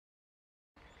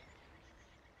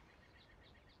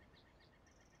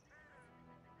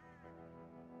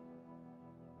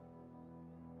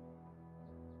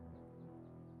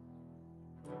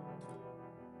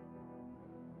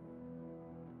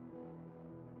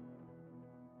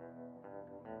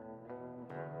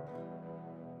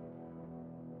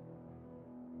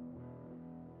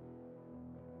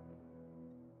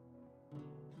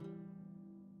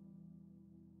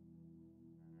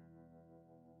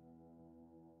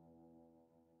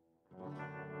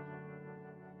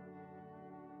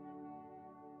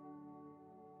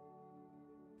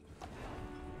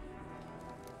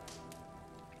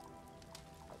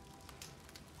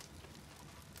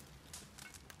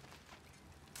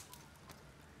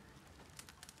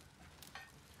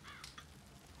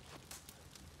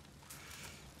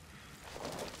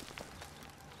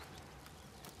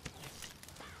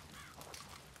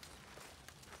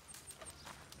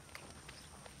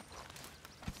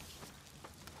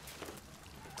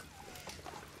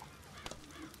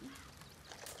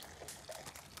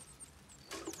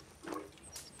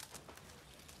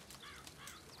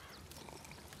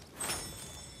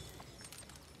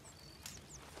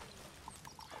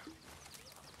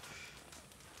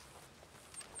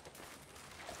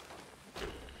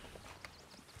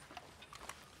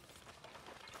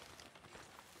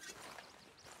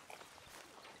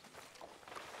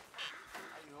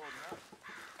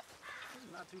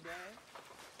Not too bad.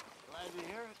 Glad to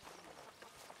hear it.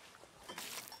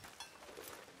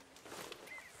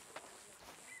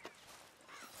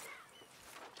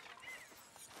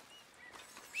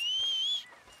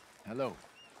 Hello.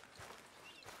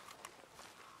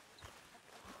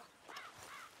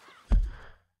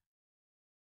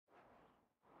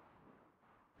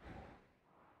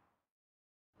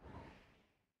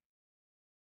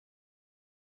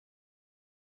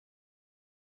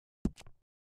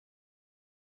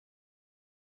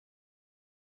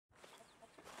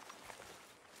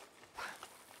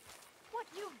 What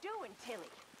you doing, Tilly?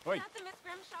 Wait. Nothing, Miss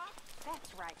Grimshaw?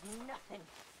 That's right, nothing.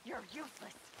 You're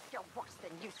useless. You're worse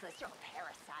than useless. You're a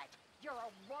parasite. You're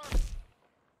a worm.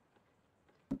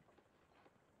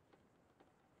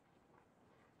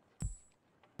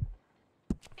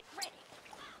 It's ready.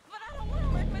 But I don't want to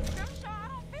work, Miss Grimshaw. I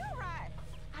don't feel right.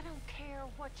 I don't care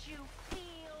what you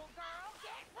feel, girl.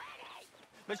 Get ready!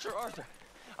 Mr. Arthur,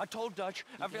 I told Dutch.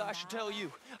 I feel I should tell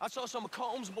you. I saw some of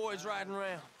Combs' boys riding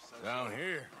around. Down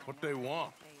here? What they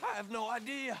want? I have no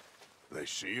idea. They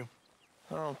see you?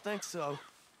 I don't think so.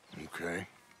 Okay.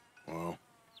 Well,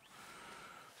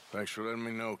 thanks for letting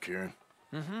me know, Kieran.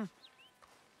 Mm-hmm.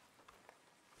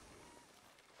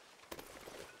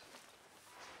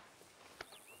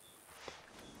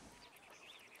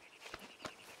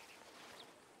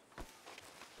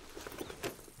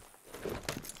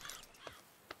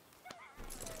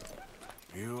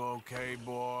 You okay,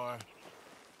 boy?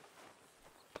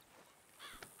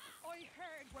 I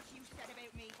heard what you said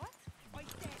about me. What? I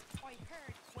said I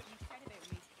heard what you said about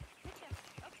me. Did you?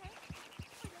 Okay.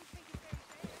 I don't think it's very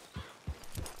fair.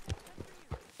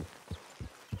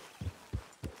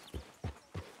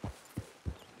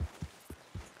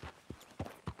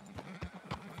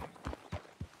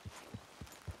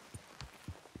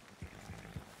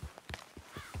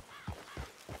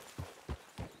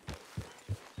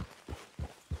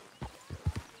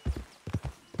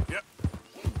 Yep.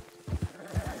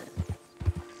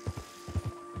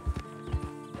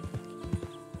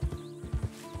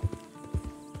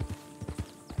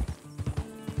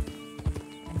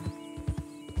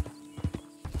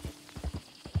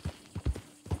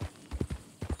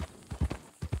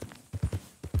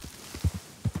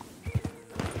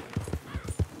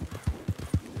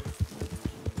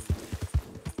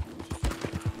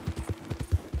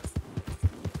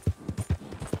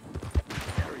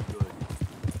 Very good.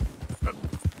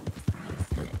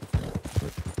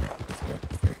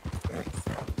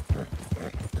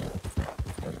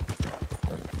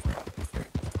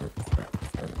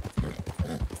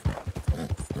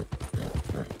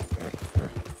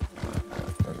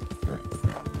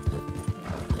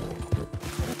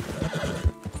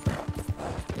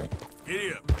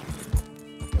 Giddy up.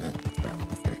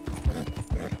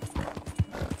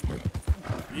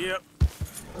 Yep.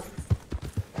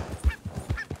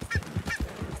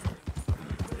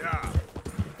 Yeah.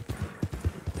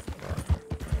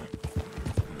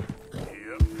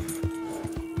 Yep.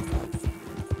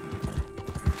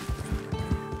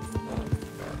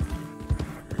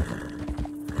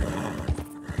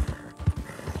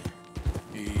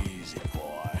 Easy,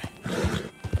 boy.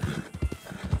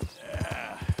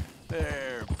 Yeah.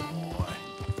 There, boy.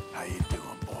 How you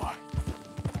doing, boy?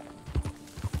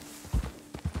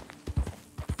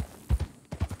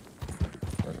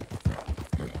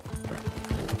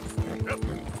 Yep.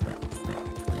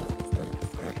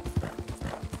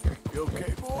 You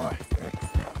okay, boy?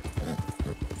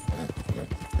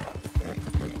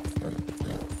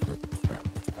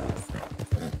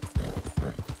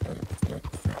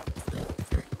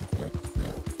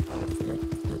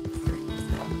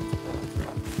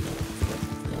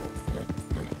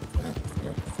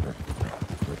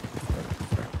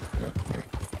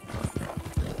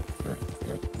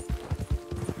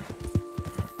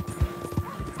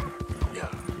 Yeah.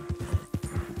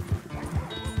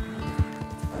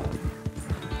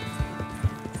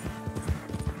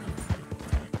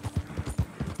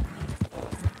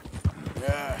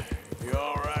 Yeah, you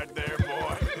all right there,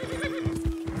 boy?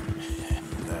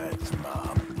 That's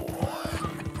my boy.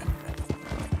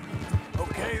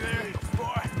 Okay there,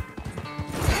 boy?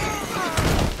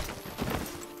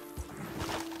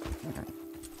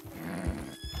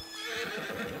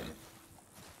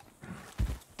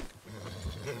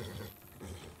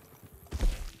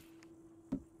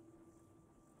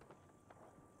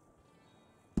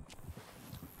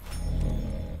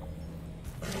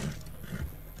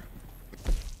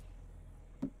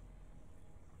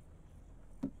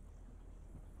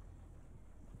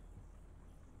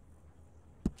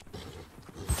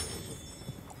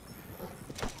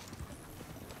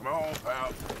 Come on,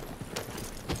 pal.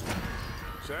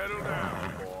 Settle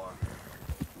down, boy.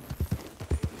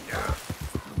 Yeah.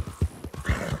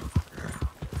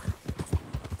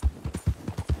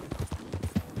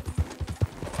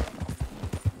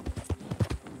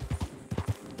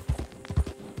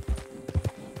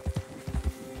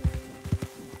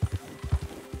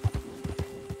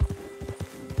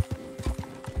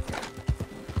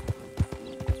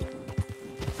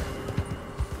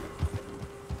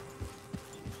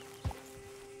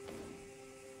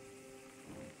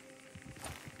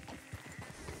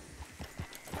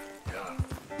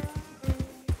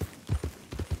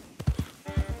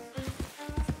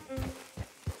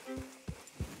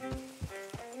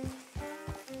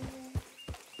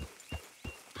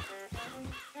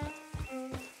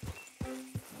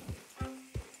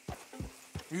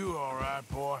 You all right,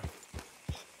 boy?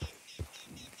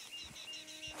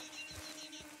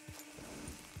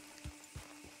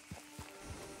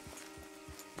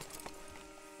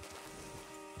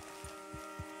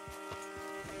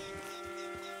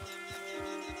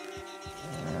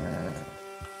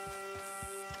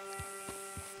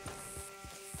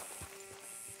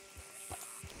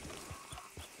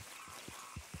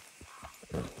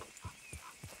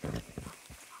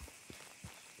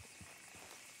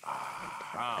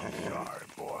 I'm sorry,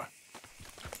 boy.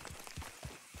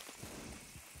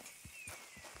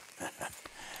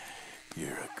 You're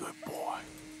a good boy.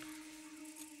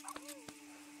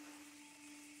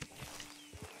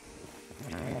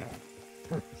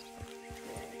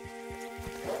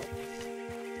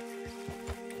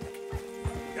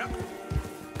 Yeah.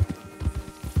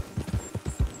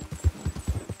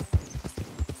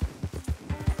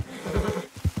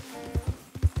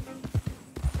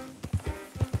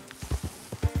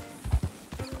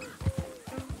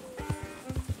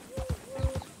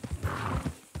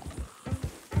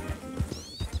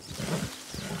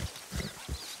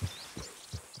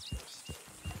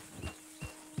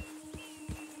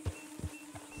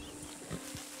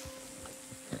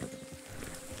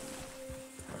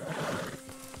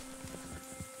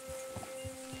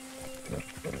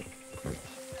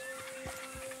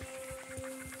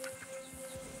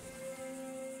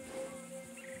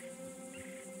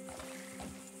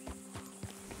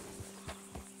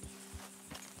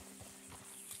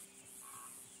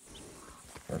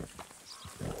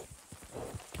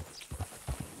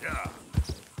 Yeah.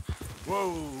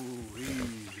 Whoa,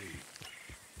 easy.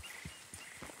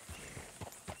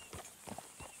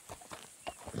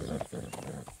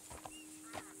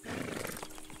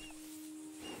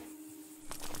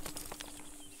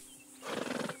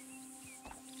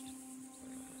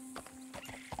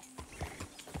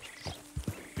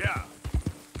 Yeah.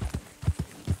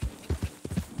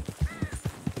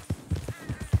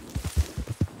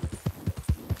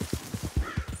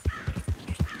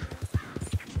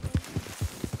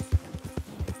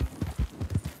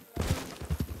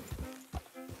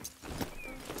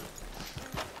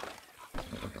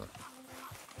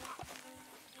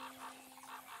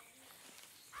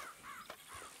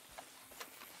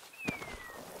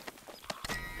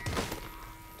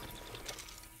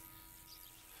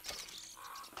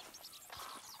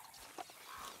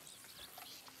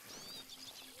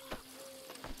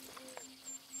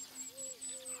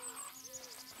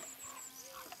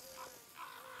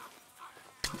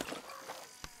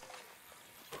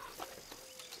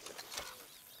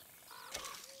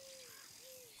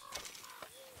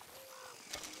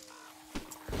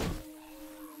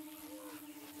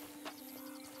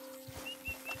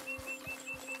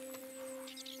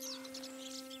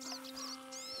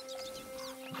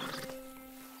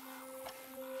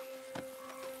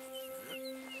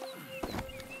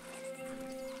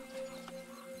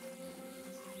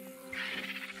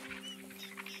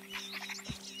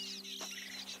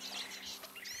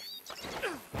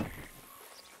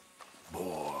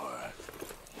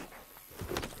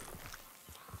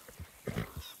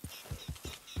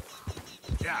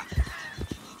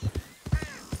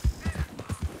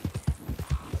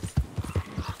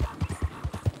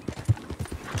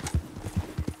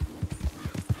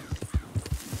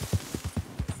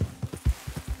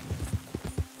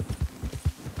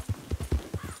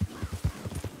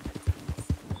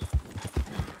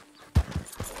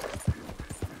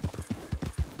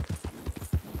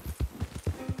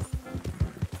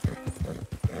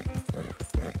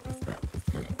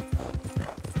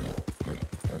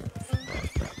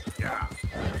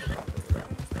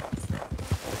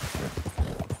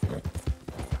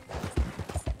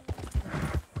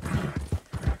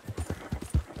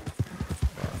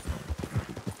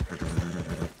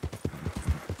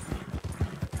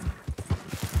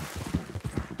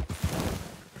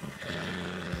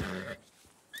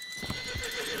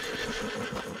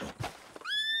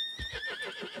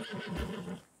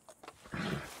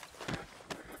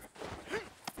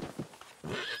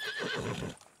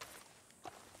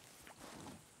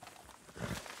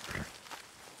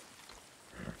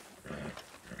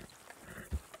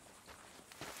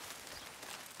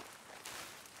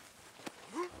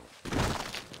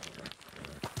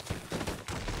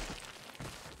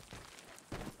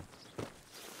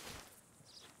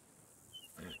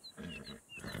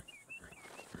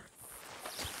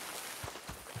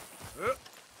 Yeah.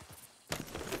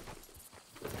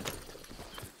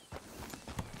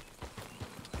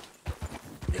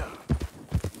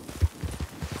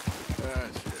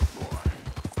 That's it, boy.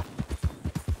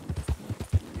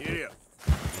 Giddy up.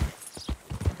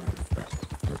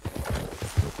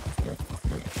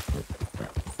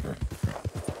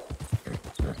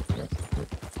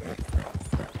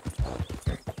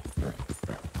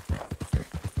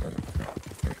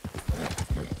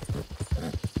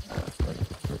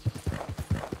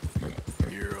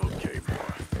 You're okay, boy.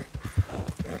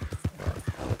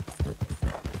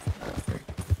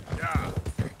 Yeah.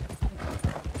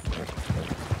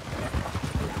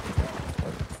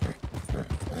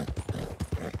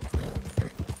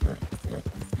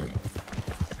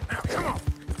 Now, come on.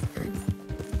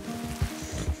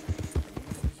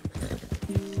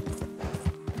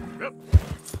 Yep.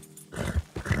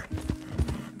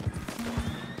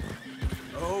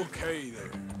 Okay,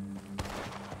 there.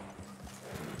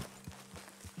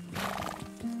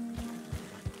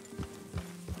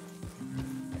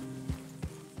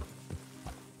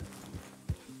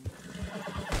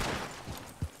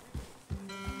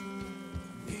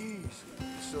 Easy.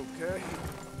 It's okay.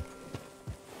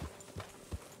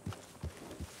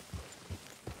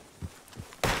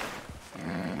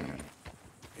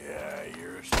 Yeah,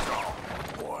 you're a strong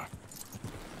boy.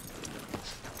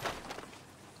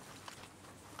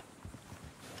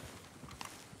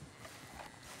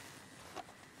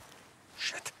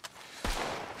 Shit.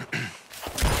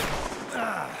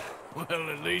 Well,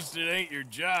 at least it ain't your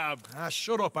job. Ah,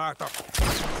 shut up, Arthur.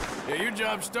 Yeah, your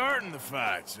job's starting the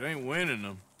fights. It ain't winning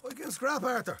them. I can scrap,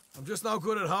 Arthur. I'm just not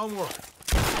good at homework.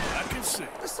 I can see.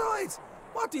 Besides,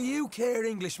 what do you care,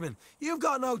 Englishman? You've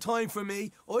got no time for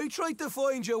me. I tried to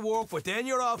find you work, but then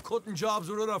you're off cutting jobs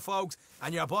with other folks,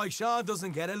 and your boy Sean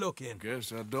doesn't get a look in.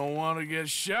 Guess I don't want to get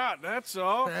shot, that's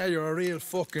all. Ah, you're a real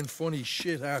fucking funny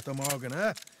shit, Arthur Morgan,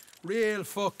 huh? Real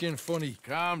fucking funny.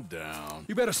 Calm down.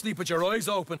 You better sleep with your eyes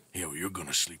open. Yeah, well, you're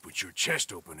gonna sleep with your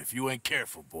chest open if you ain't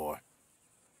careful, boy.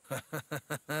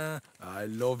 I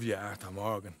love you, Arthur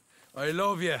Morgan. I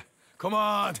love you. Come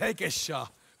on, take a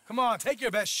shot. Come on, take your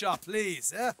best shot,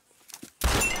 please, eh?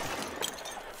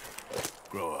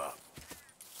 Grow up.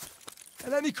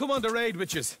 And let me come on the raid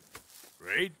with yous.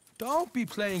 Raid? Don't be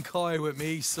playing coy with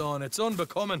me, son. It's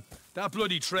unbecoming. That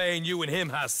bloody train you and him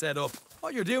has set up.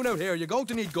 What you're doing out here, you're going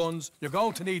to need guns, you're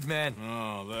going to need men.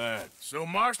 Oh, that. So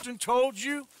Marston told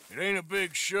you? It ain't a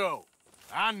big show.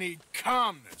 I need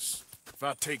calmness. If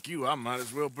I take you, I might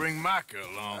as well bring Micah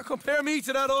along. Now compare me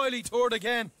to that oily turd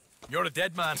again. You're a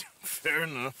dead man. Fair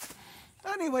enough.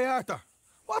 Anyway, Arthur,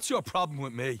 what's your problem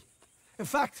with me? In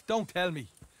fact, don't tell me.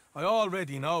 I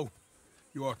already know.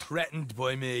 You're threatened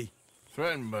by me.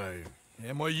 Threatened by you.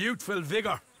 Yeah, my youthful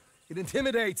vigor. It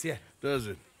intimidates you. Does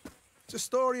it? It's a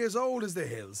story as old as the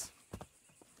hills.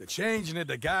 The changing of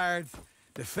the guard,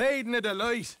 the fading of the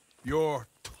light. You're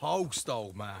toast,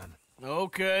 old man.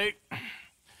 Okay.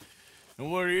 And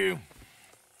what are you?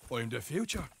 I'm the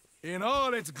future, in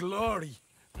all its glory.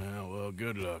 Well,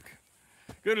 good luck.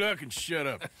 Good luck and shut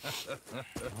up.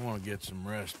 I want to get some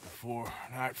rest before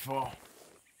nightfall.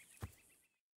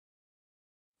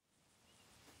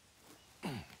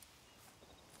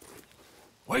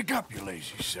 Wake up, you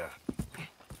lazy son.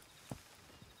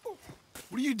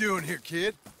 What are you doing here,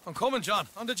 kid? I'm coming, John.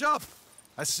 On the job.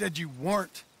 I said you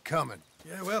weren't coming.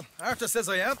 Yeah, well, Arthur says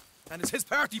I am. And it's his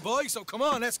party, boy, so come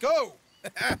on, let's go.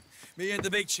 Me and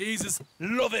the big cheeses.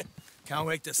 Love it. Can't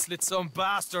wait to slit some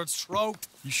bastard's throat.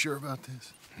 You sure about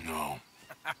this? No.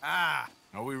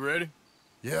 Are we ready?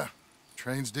 Yeah.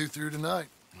 Train's due through tonight.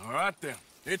 All right, then.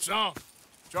 It's on.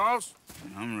 Charles?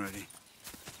 I'm ready.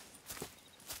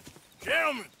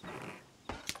 Gentlemen,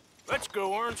 let's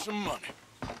go earn some money.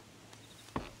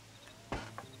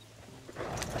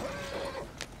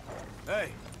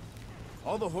 Hey,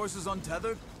 all the horses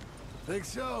untethered? Think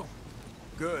so?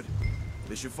 Good.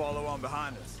 They should follow on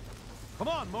behind us. Come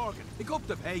on, Morgan. Pick up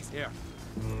the pace here.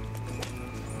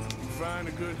 Find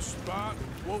a good spot,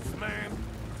 Wolfman.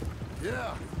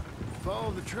 Yeah.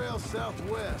 Follow the trail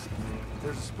southwest.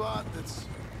 There's a spot that's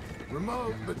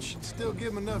remote, but should still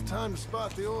give them enough time to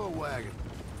spot the oil wagon.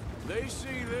 They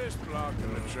see this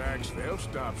blocking the tracks, they'll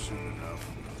stop soon enough.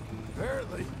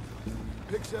 Apparently,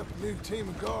 picks up a new team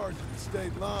of guards at the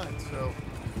state line, so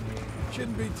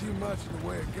shouldn't be too much in the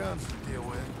way of guns to deal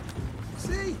with.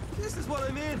 See, this is what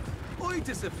I mean. I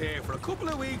disappear for a couple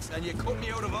of weeks and you cut me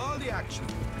out of all the action.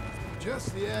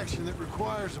 Just the action that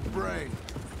requires a brain.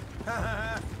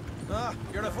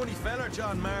 You're a funny fella,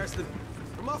 John Marston.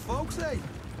 From what folks say,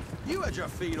 you had your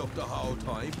feet up the whole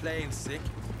time, playing sick,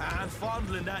 and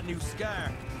fondling that new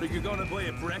scar like you're gonna buy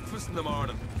a breakfast in the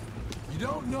morning. You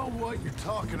don't know what you're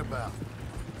talking about.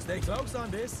 Stay close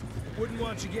on this. Wouldn't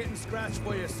want you getting scratched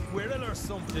by a squirrel or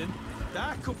something.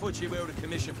 That could put you out of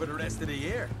commission for the rest of the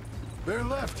year. They're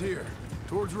left here,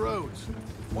 towards Rhodes.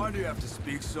 Why do you have to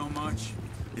speak so much?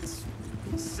 It's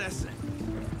incessant.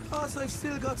 Plus, I've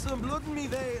still got some blood in me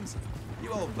veins.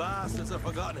 You old bastards have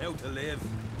forgotten how to live.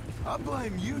 I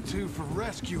blame you two for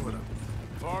rescuing them.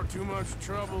 Far too much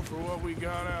trouble for what we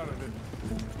got out of it.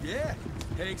 Yeah,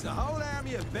 takes a whole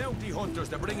army of bounty hunters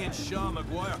to bring in Sean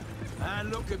McGuire.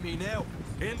 And look at me now,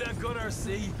 in the gunner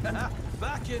seat.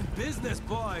 Back in business,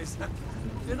 boys.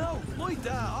 You know, my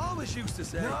dad always used to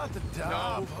say... Not the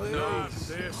dog, please. Not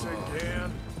this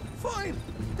again. Fine,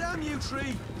 damn you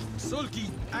three. Sulky,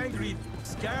 angry,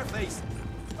 Scarface.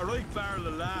 A right barrel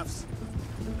of laughs.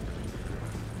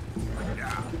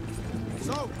 Yeah.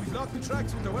 So, we block the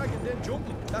tracks with the wagon, then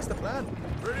jumping. That's the plan.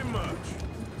 Pretty much.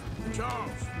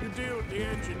 Charles, you deal with the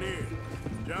engineer.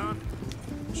 John,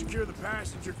 secure the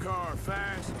passenger car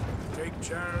fast, take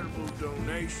charitable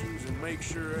donations, and make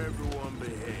sure everyone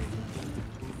behaves.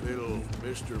 Little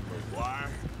Mr. McGuire.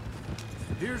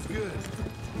 Here's good.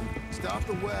 Stop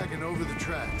the wagon over the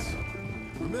tracks.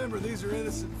 Remember, these are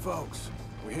innocent folks.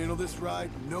 We handle this right,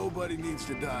 nobody needs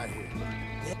to die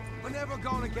here. We're never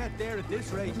gonna get there at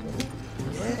this rate.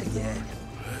 Yeah.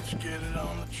 Let's get it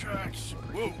on the tracks.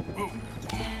 Whoa, whoa.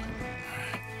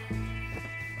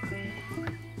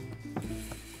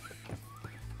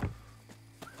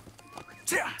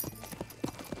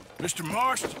 Mr.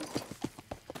 Marston,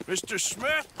 Mr.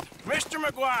 Smith, Mr.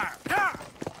 McGuire, ha!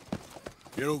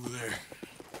 Get over there.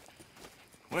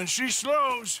 When she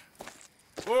slows,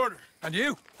 order. And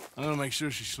you? I'm gonna make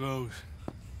sure she slows.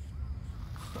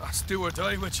 I'll do or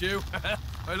die with you.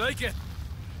 I like it.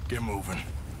 Get moving.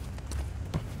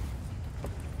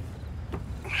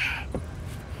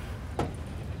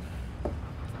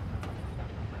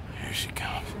 Here she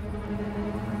comes.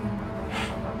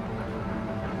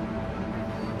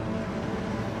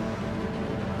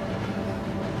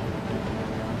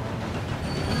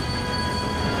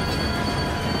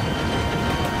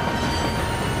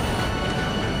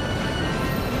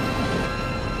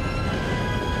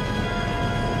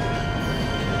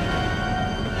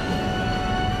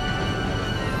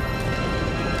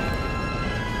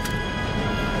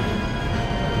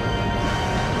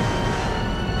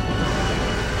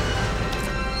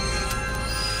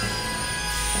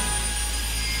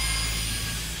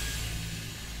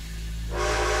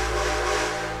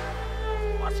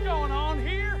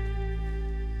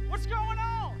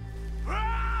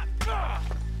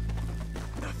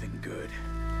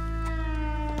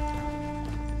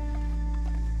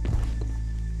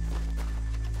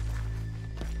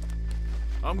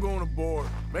 I'm going aboard.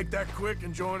 Make that quick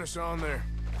and join us on there.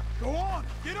 Go on!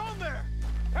 Get on there!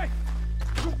 Hey!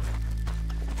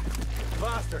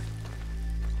 Bastard!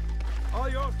 All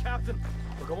yours, Captain.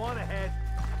 But go on ahead.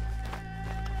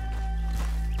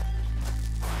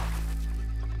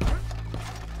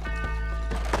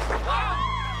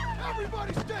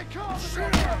 Everybody stay calm or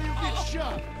you get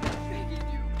shot!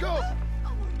 Go!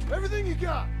 Everything you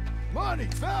got! Money,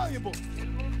 valuable!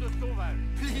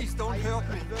 Please don't help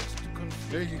me.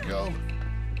 There you go.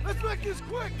 Let's make this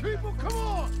quick, people! Come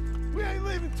on! We ain't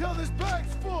leaving till this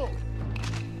bag's full!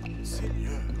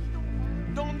 Senor.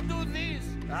 Don't do this.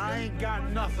 I ain't got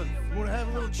nothing. You wanna have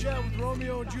a little chat with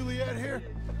Romeo and Juliet here?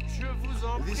 Je vous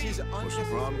en prie. This is What's the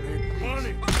problem here?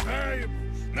 Money, valuable.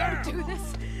 Now! Do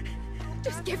this.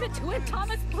 Just give it to him,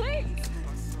 Thomas, please.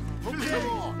 Okay, come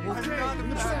on! We'll take it in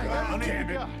the bag. Money, Everything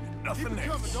you got. nothing Keep it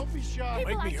else. coming, don't be shy.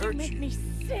 Make me hurt make you. me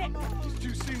sick. These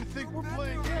two seem to think we're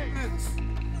playing games.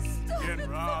 Stop Get it,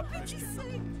 robbed, stop it, mister.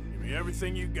 sick. Give me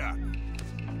everything you got.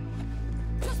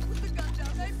 Just put the gun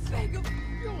down, I beg of you.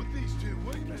 Deal with these two,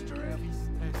 will you, Mr. M?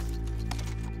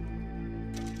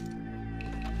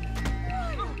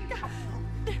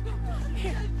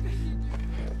 Here.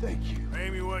 Thank you. Pay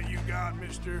me what you got,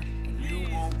 mister. You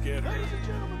won't get hurt. Ladies and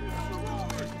gentlemen, this is a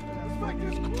robbery. Let's make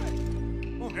this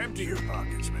quick. Empty your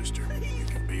pockets, mister. You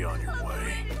can be on your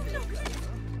way.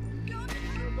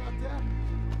 Sure about that?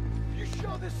 You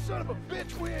show this son of a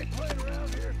bitch we ain't playing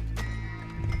around here.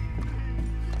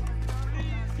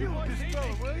 You with this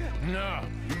fella, will you? No,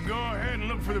 you go ahead and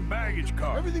look for the baggage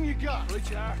car. Everything you got.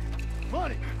 Which are?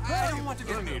 Money. I don't want to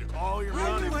You get need all your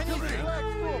Money. money. Till this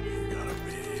bag's full. You got a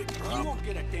big You problem. won't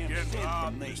get a damn Get cent robbed,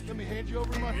 from me. mister. Let me hand you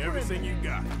over to my Give me friend. everything you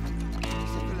got.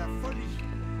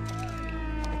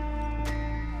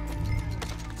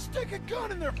 Stick a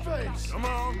gun in their face. Come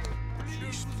on.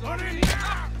 She's money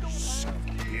now. Son of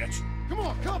a bitch. Come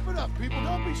on, cuff it up, people.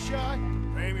 Don't be shy.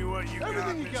 Pay me what you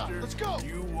Everything got, you got. mister. Let's go.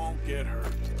 You won't get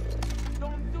hurt.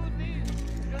 Don't do this.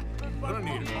 Gonna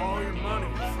need all your money,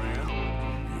 my friend.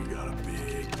 You got a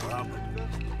big problem.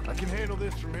 I can handle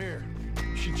this from here.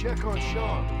 You should check on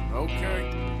Sean.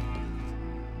 Okay.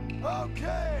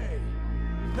 Okay!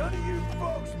 None of you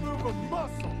folks move a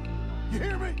muscle. You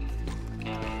hear me?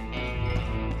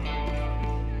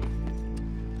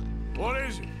 What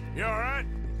is it? You all right?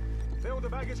 Fill the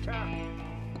baggage car.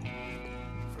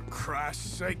 For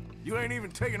Christ's sake, you ain't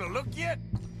even taken a look yet?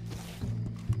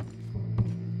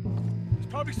 There's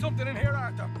probably something in here,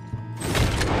 Arthur.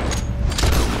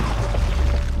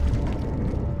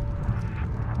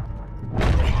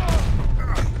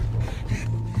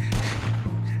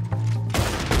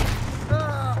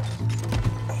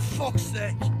 For fuck's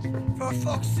sake! For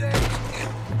fuck's sake!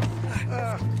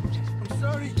 I'm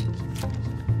sorry.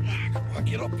 Come on,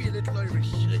 get up, you little Irish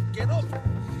shit. Get up!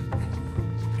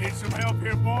 Need some help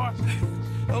here, boy?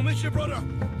 I'll meet your brother.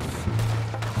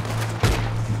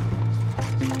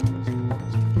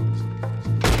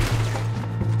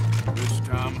 This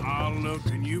time I'll look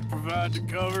and you provide the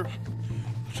cover.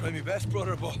 I'll try my best,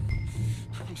 brother, but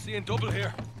I'm seeing double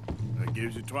here. That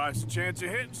gives you twice the chance of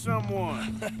hitting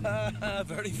someone.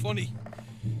 Very funny.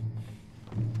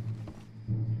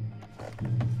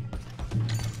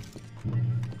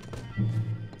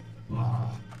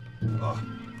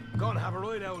 Gonna have a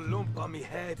right old lump on me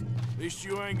head. At least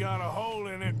you ain't got a hole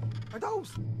in it. Are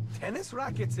those tennis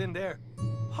rackets in there?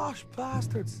 Posh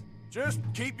bastards. Just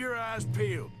keep your eyes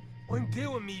peeled. I'm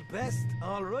doing me best,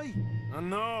 all right. I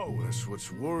know, that's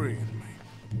what's worrying me.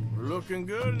 We're looking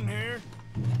good in here.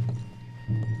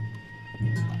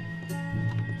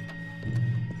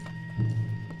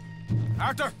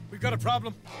 Arthur, we've got a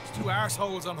problem. There's two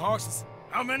arseholes on horses.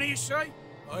 How many you say?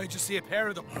 I just see a pair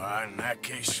of them. All right, in that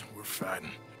case, we're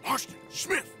fighting. Marston,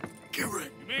 Smith, get ready.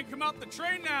 You men come out the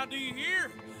train now, do you hear?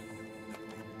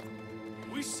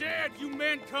 We said you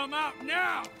men come out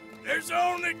now. There's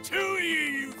only two of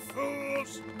you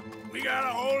fools. We got a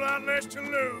whole lot less to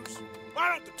lose. Why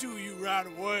don't the two of you ride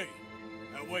away?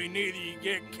 That way neither of you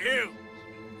get killed.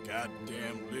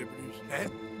 Goddamn liberties.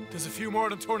 Ed, there's a few more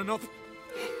of them turning up. Me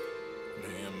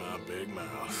and my big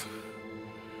mouth.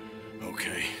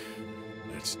 Okay,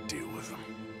 let's deal with them.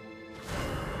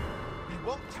 We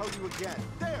won't tell you again.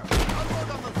 There! Unload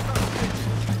on the substation!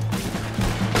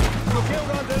 Look out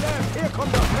on the left! Here come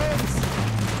the friends!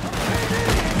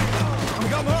 We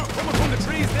got more coming from the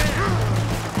trees there!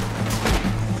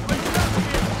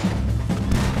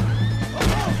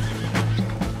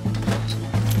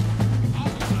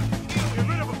 Get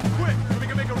rid of them quick so we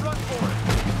can make a run for it!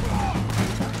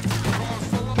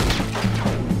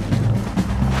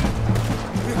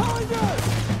 Behind us!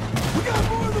 We got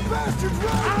more of the bastards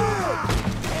riding in!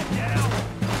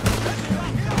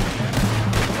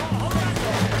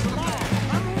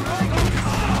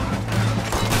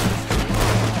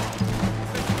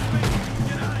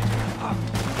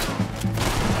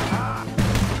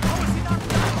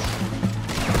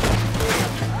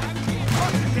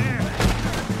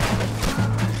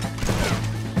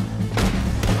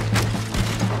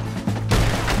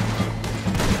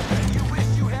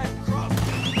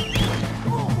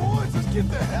 Get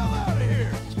the hell out of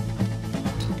here!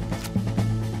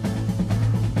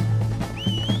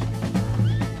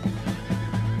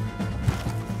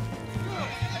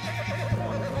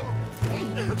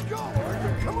 Let's go,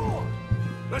 Arthur, come on!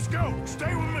 Let's go,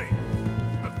 stay with me.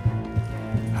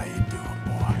 How you doing,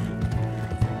 boy?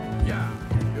 Yeah,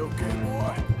 you okay,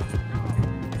 boy?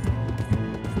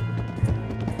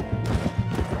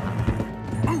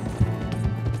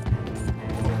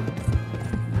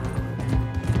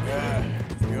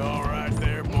 You all right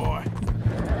there, boy?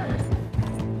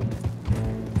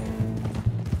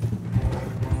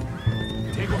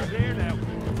 Take over there now.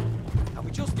 And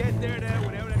we just get there now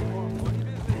without any more funny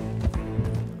business.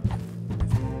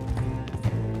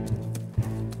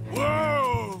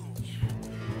 Whoa!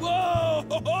 Whoa!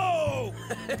 Ho, ho!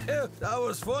 That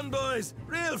was fun, boys.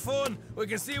 Real fun. We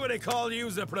can see what they call you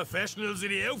the professionals of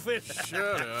the outfit.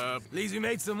 Shut up. At least we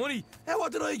made some money. Hey,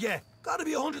 what did I get? Gotta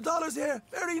be $100 here.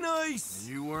 Very nice.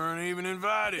 You weren't even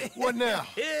invited. What now?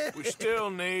 We still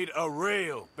need a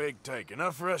real big take.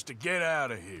 Enough for us to get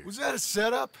out of here. Was that a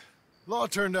setup? Law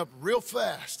turned up real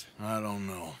fast. I don't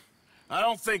know. I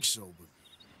don't think so, but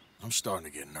I'm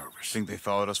starting to get nervous. Think they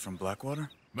followed us from Blackwater?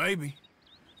 Maybe.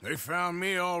 They found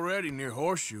me already near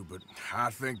Horseshoe, but I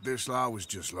think this lot was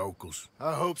just locals.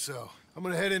 I hope so. I'm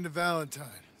gonna head into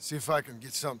Valentine. See if I can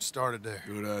get something started there.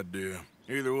 Good idea.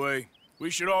 Either way,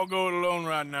 we should all go it alone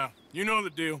right now. You know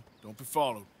the deal. Don't be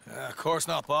followed. Of course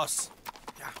not, boss.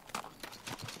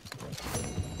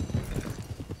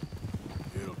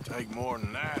 It'll take more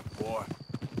than that, boy.